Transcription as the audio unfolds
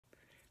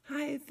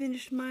Hi, I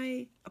finished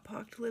my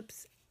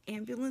apocalypse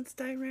ambulance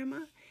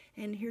diorama,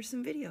 and here's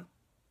some video.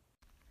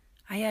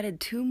 I added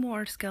 2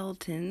 more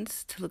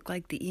skeletons to look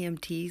like the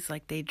EMTs,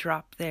 like they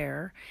dropped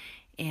there,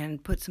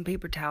 and put some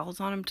paper towels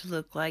on them to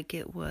look like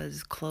it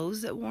was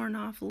clothes that worn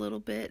off a little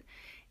bit.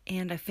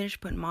 And I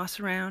finished putting moss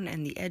around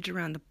and the edge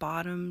around the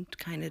bottom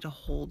kind of to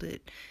hold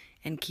it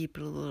and keep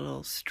it a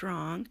little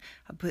strong.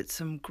 I put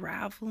some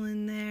gravel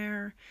in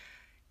there,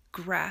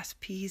 grass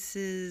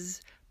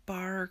pieces,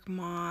 bark,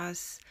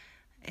 moss.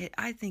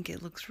 I think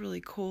it looks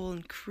really cool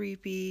and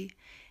creepy,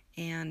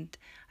 and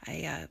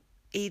I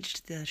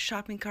aged the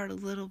shopping cart a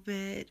little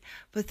bit.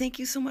 But thank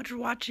you so much for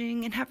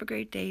watching, and have a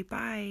great day.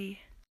 Bye.